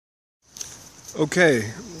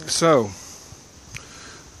Okay, so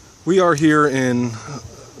we are here in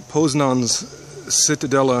Poznan's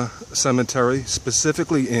Citadela Cemetery,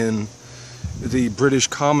 specifically in the British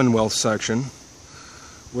Commonwealth section,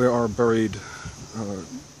 where are buried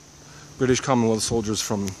British Commonwealth soldiers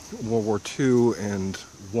from World War II and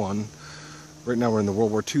I. Right now we're in the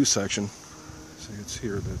World War II section. See, it's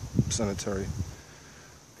here, the cemetery.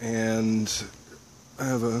 And I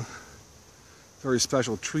have a very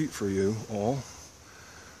special treat for you all.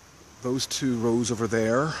 Those two rows over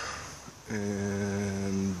there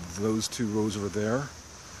and those two rows over there,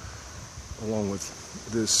 along with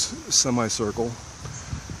this semicircle,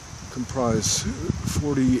 comprise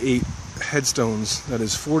 48 headstones. That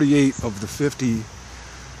is 48 of the 50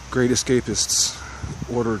 great escapists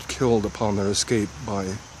ordered killed upon their escape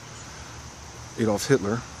by Adolf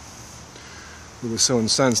Hitler, who was so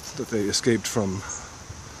incensed that they escaped from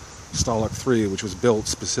Stalag 3, which was built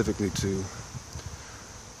specifically to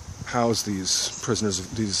house these prisoners,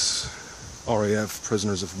 these RAF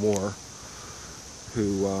prisoners of war,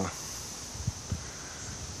 who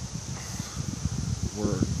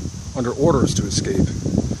were under orders to escape.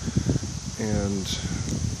 And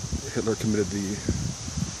Hitler committed the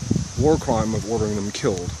war crime of ordering them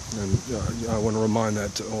killed. And I want to remind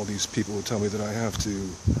that to all these people who tell me that I have to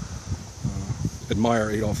admire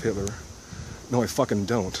Adolf Hitler. No, I fucking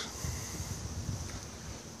don't.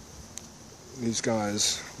 These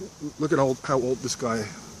guys, look at how old this guy.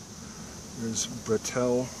 Here's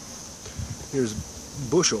Bretel. Here's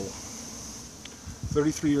Bushel,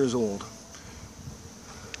 33 years old.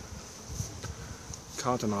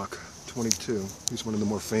 Katanak, 22. He's one of the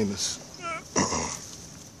more famous.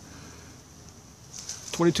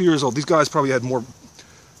 22 years old. These guys probably had more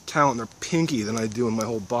talent in their pinky than I do in my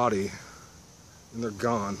whole body. And they're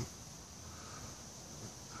gone.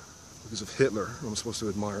 Because of Hitler. I'm supposed to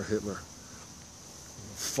admire Hitler.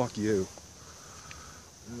 Fuck you.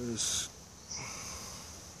 There's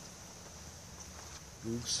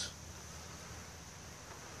Goose.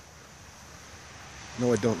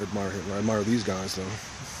 No, I don't admire Hitler. I admire these guys, though.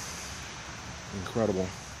 Incredible.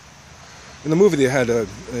 In the movie, they had a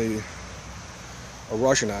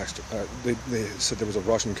Russian actor. They said there was a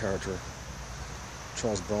Russian character,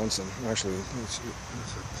 Charles Bronson. Actually, it's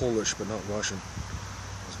Polish, but not Russian.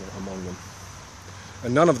 That's among them.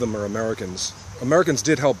 And none of them are Americans. Americans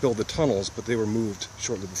did help build the tunnels, but they were moved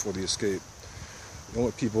shortly before the escape. The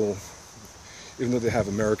only people, even though they have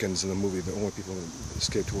Americans in the movie, the only people that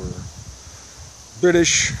escaped were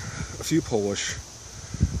British, a few Polish,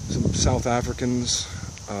 some South Africans,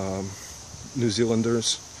 New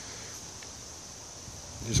Zealanders.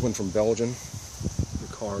 Here's one from Belgium,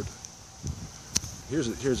 Ricard. Here's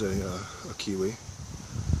a Kiwi.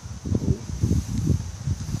 Oh.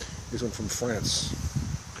 Here's one from France.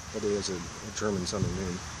 Although he has a German sounding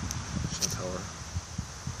name, Chantower.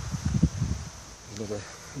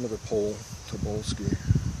 Another Pole, Tobolski.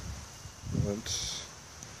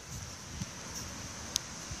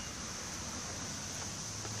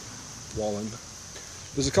 Wallen.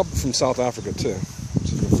 There's a couple from South Africa too.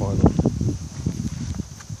 See if you can find them.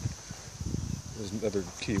 There's another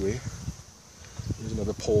Kiwi. There's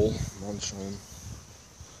another Pole, Monshine.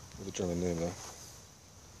 With a German name though.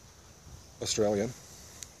 Australian.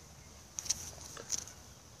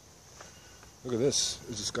 Look at this.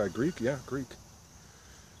 Is this guy Greek? Yeah, Greek.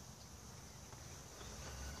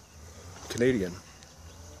 Canadian.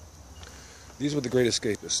 These were the great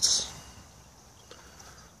escapists.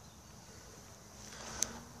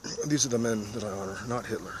 These are the men that I honor, not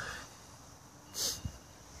Hitler.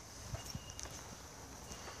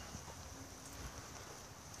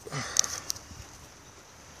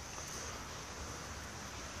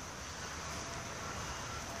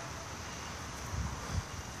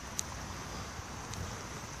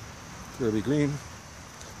 Kirby Green,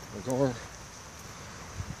 Lagarde,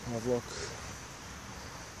 Havlock,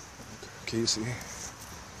 Casey,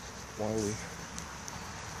 Wiley,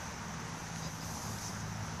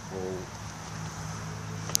 I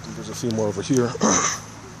think there's a few more over here.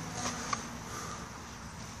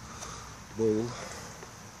 Boyle,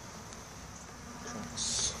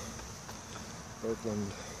 Trax,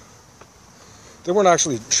 Berkland. They weren't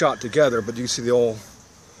actually shot together, but you see they all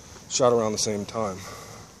shot around the same time.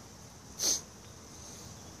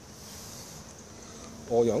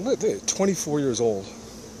 All young. They're 24 years old.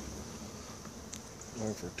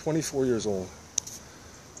 24 years old.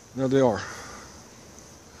 There they are.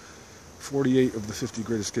 48 of the 50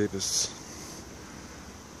 great escapists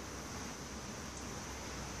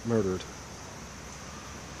murdered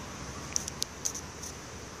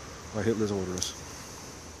by Hitler's orders.